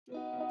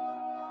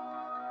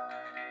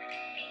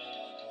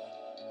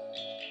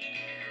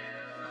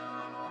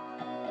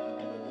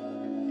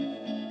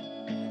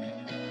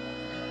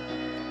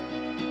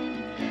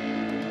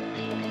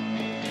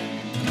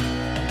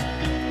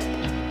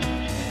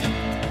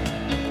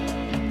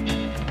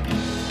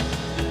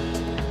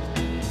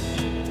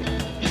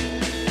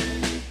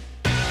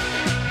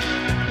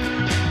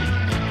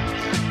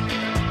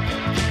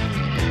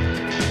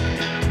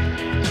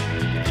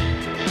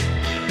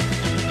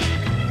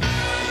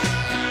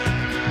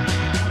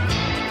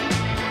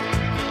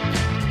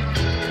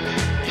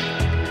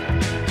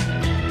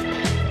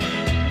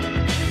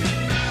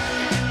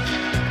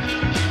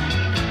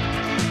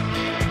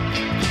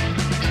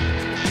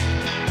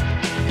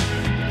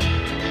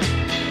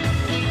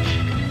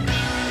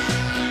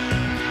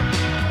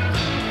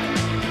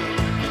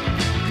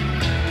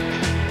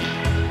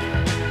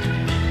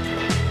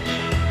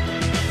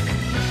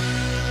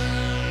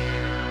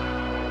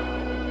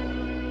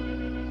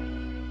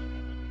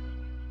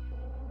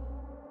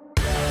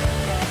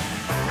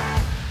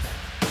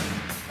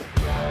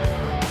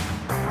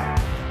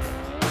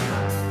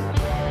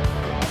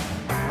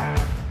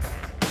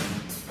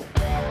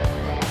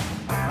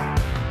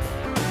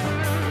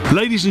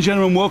Ladies and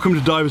gentlemen, welcome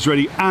to Divers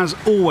Ready. As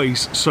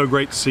always, so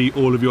great to see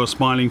all of your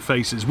smiling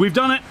faces. We've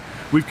done it.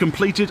 We've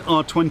completed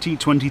our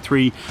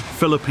 2023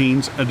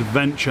 Philippines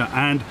adventure,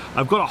 and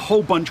I've got a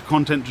whole bunch of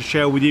content to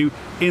share with you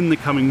in the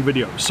coming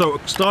video.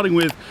 So starting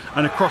with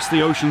an Across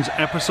the Oceans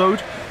episode,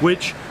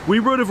 which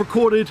we would have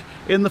recorded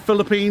in the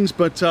Philippines,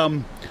 but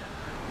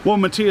well,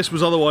 Matthias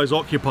was otherwise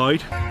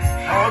occupied.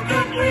 How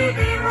could we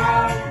be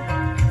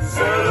wrong?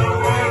 Sail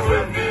away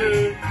with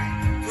me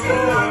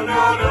to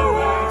another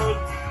world.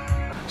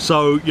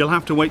 So you'll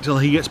have to wait till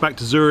he gets back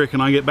to Zurich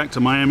and I get back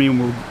to Miami, and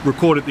we'll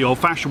record it the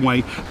old-fashioned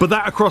way. But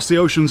that Across the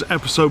Oceans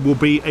episode will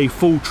be a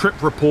full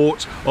trip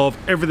report of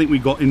everything we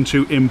got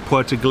into in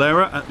Puerto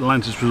Galera at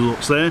Atlantis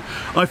Resorts there.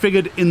 I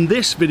figured in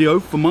this video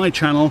for my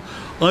channel,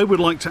 I would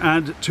like to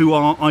add to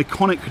our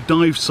iconic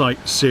dive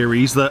site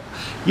series that,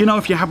 you know,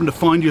 if you happen to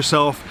find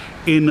yourself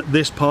in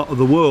this part of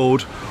the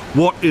world,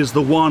 what is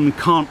the one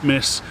can't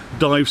miss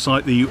dive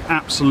site that you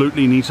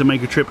absolutely need to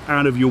make a trip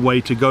out of your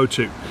way to go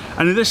to?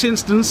 And in this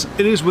instance,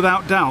 it is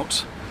without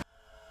doubt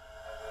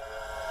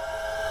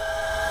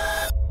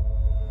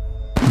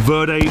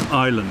Verde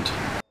Island.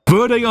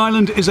 Verde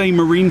Island is a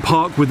marine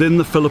park within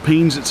the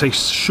Philippines. It's a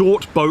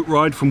short boat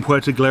ride from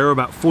Puerto Galera,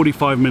 about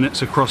 45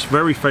 minutes across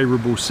very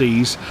favorable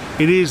seas.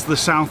 It is the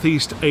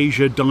Southeast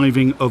Asia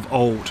diving of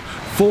old.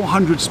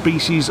 400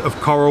 species of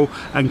coral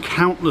and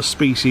countless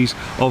species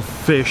of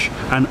fish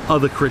and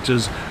other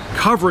critters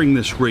covering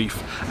this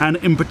reef. And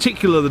in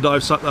particular, the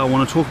dive site that I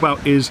want to talk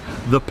about is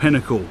the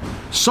Pinnacle.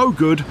 So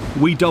good,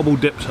 we double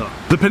dipped her.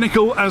 The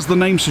Pinnacle, as the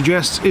name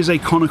suggests, is a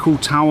conical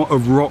tower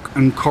of rock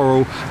and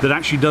coral that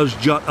actually does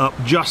jut up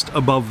just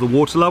above the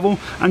water level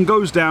and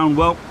goes down,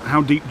 well,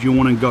 how deep do you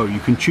want to go? You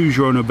can choose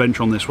your own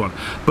adventure on this one.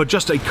 But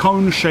just a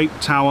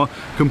cone-shaped tower,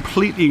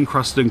 completely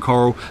encrusted in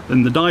coral.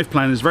 Then the dive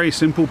plan is very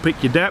simple.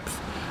 Pick your depth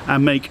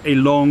and make a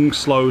long,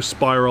 slow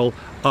spiral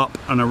up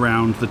and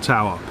around the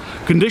tower.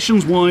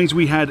 Conditions wise,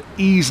 we had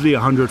easily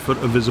 100 foot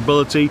of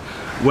visibility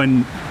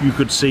when you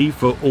could see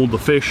for all the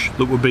fish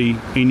that would be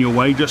in your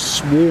way, just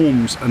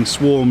swarms and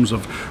swarms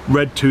of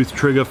red-toothed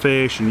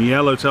triggerfish and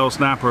yellowtail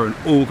snapper and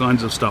all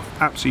kinds of stuff.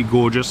 Absolutely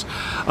gorgeous.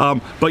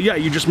 But yeah,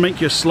 you just make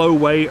your slow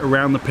way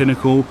around the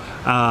Pinnacle,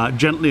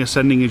 gently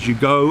ascending as you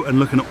go and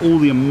looking at all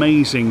the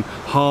amazing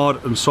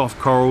hard and soft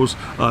corals,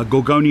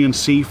 Gorgonian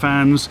sea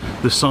fans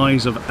the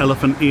size of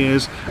elephant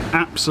ears.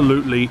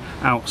 Absolutely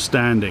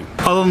outstanding.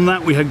 Other than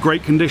that, we had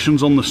great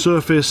conditions on the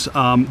surface.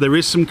 There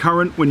is some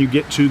current when you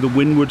get to the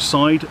windward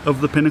side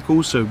of the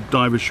Pinnacle, so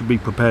divers should be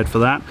prepared for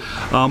that.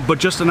 But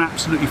just an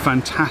absolutely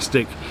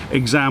fantastic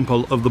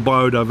example of the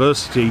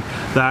biodiversity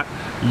that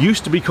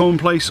used to be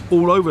commonplace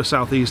all over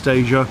Southeast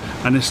Asia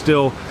and is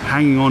still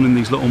hanging on in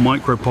these little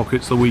micro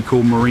pockets that we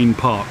call marine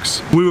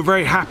parks. We were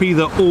very happy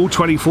that all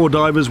 24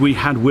 divers we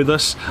had with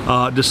us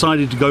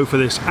decided to go for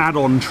this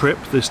add-on trip,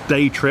 this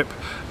day trip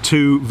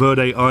to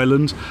Verde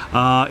Island.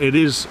 It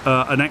is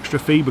an extra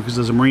fee because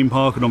there's a marine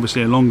park and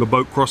obviously a longer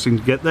boat crossing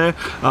to get there,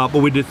 but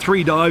we did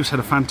 3 dives, had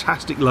a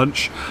fantastic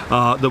lunch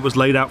that was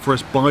laid out for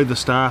us by the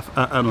staff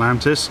at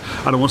Atlantis,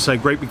 and I want to say a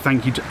great big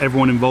thank you to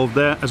everyone involved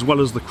there, as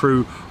well as the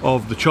crew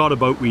of the charter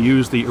boat we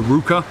used, the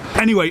Aruka.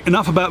 Anyway,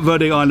 enough about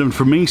Verde Island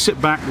from me. Sit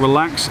back,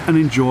 relax and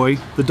enjoy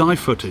the dive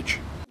footage.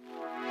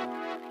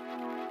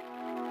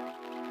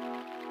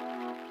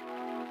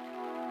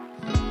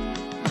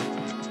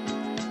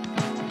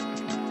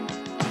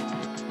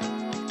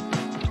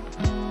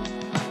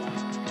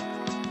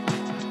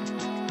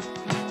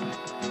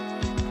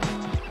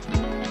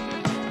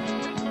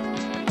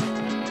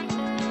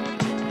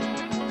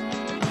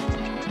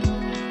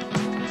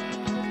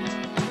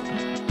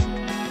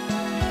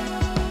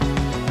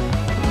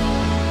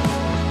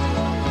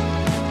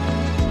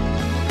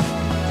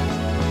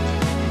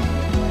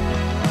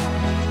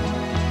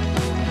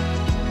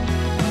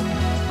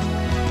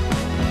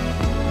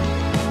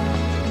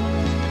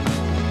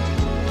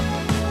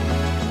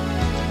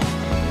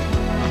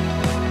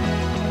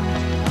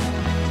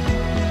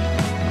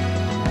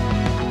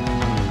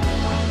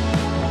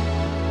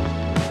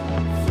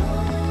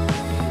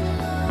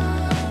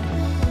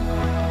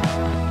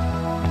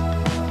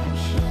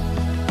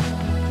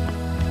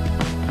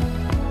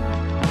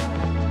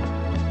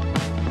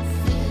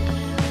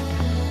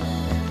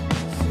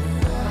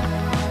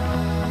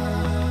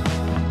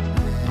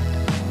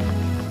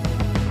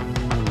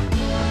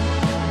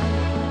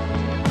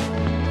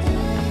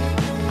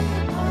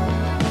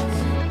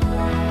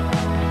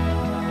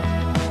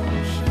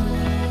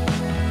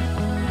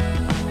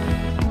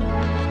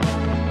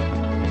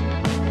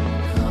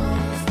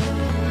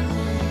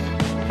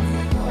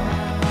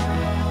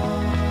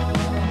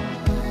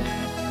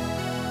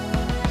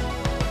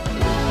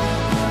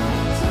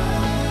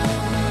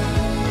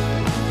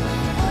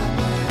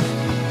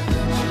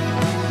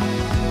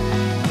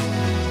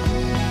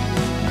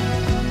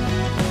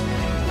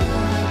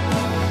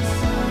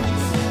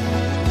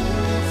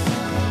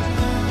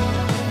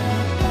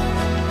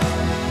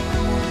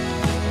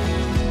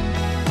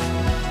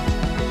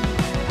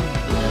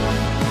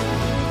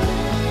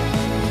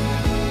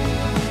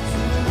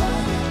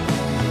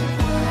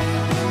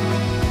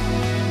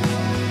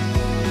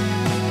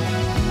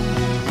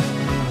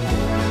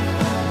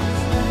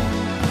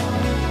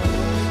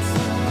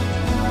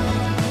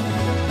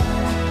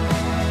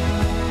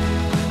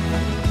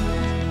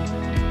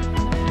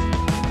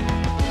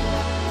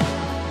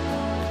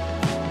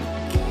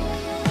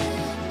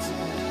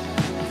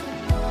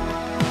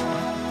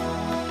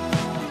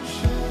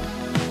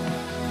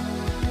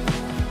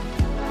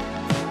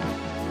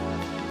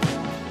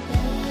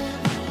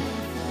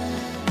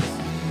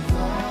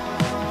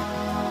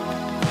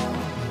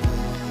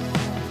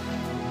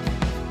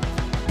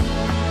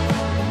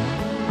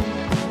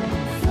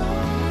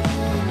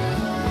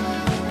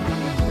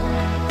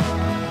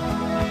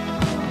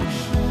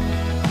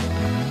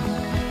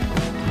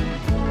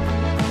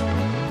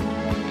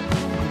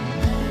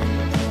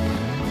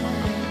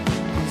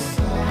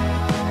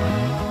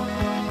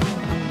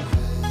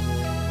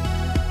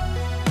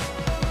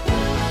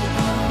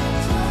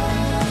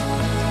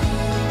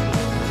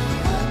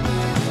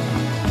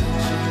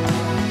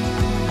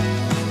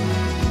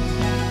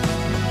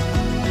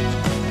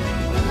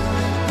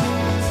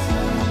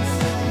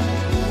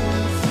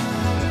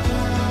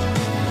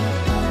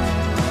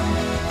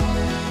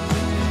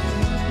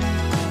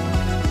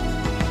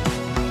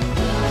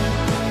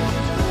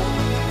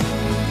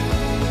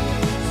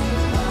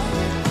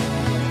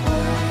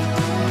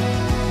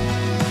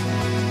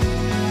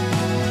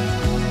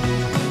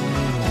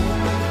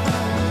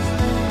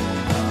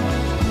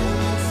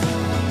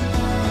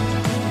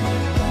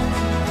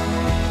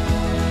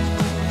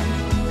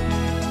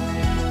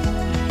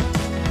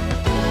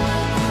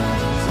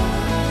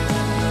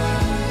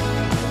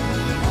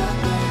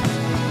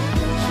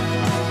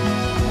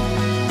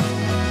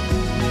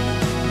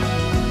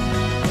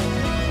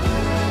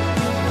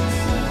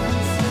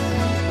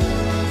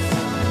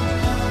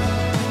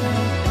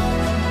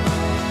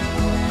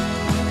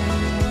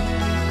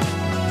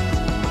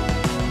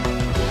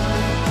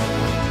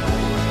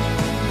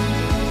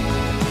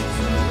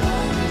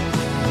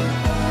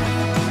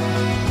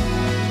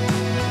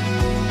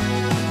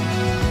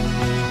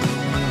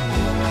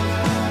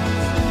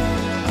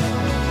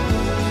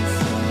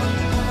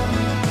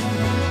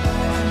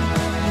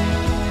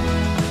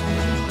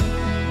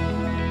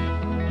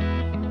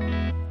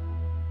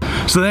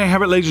 So there you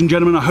have it, ladies and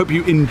gentlemen. I hope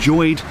you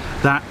enjoyed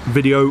that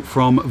video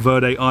from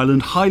Verde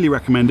Island. Highly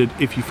recommended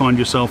if you find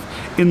yourself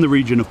in the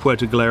region of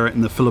Puerto Galera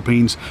in the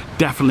Philippines.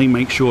 Definitely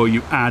make sure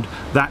you add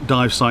that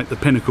dive site, the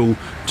Pinnacle,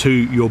 to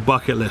your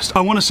bucket list.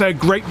 I want to say a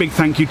great big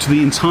thank you to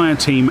the entire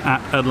team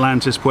at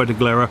Atlantis Puerto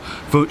Galera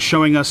for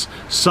showing us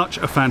such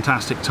a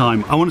fantastic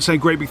time. I want to say a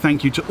great big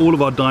thank you to all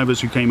of our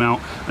divers who came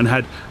out and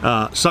had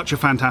such a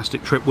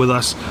fantastic trip with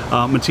us.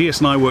 Matthias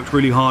and I worked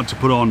really hard to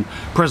put on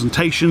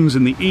presentations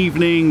in the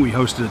evening. We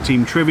hosted a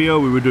team trivia,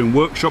 we were doing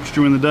workshops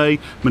during the day,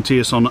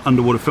 Matthias on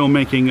underwater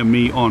filmmaking and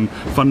me on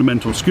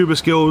fundamental scuba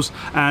skills,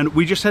 and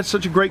we just had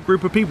such a great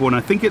group of people. And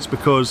I think it's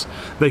because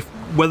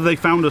whether they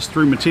found us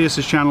through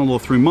Matthias's channel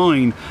or through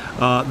mine,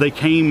 they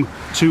came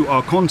to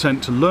our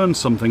content to learn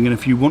something, and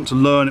if you want to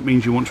learn, it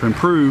means you want to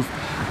improve,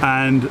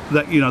 and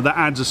that, you know, that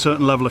adds a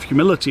certain level of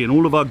humility. And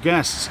all of our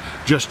guests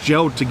just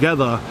gelled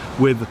together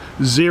with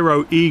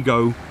zero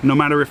ego, no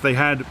matter if they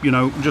had, you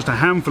know, just a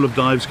handful of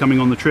dives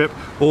coming on the trip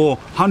or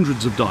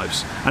hundreds of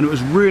dives. And it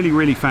was really,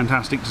 really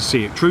fantastic to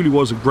see. It truly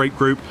was a great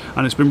group,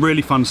 and it's been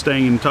really fun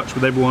staying in touch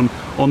with everyone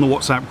on the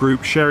WhatsApp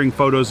group, sharing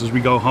photos as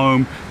we go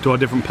home to our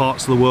different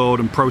parts of the world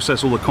and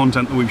process all the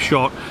content that we've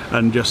shot,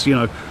 and just, you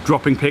know,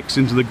 dropping pics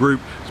into the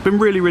group. It's been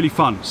really, really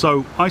fun.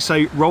 So I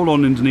say roll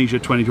on Indonesia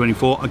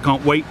 2024. I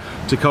can't wait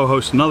to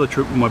co-host another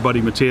trip with my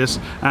buddy Matthias,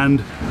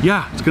 and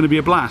yeah, it's going to be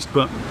a blast.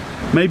 But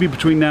maybe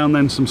between now and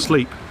then some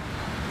sleep.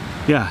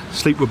 Yeah,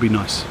 sleep would be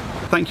nice.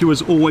 Thank you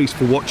as always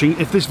for watching.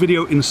 If this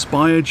video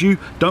inspired you,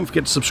 don't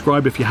forget to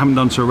subscribe if you haven't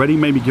done so already.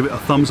 Maybe give it a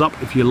thumbs up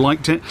if you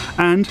liked it,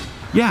 and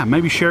yeah,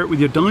 maybe share it with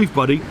your dive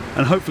buddy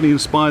and hopefully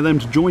inspire them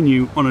to join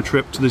you on a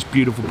trip to this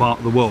beautiful part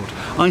of the world.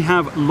 I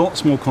have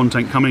lots more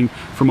content coming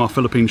from our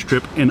Philippines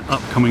trip in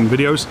upcoming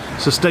videos,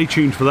 so stay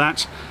tuned for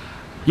that.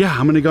 Yeah,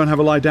 I'm gonna go and have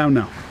a lie down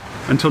now.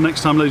 Until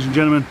next time, ladies and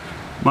gentlemen,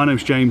 my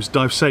name's James.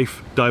 Dive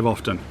safe, dive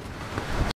often.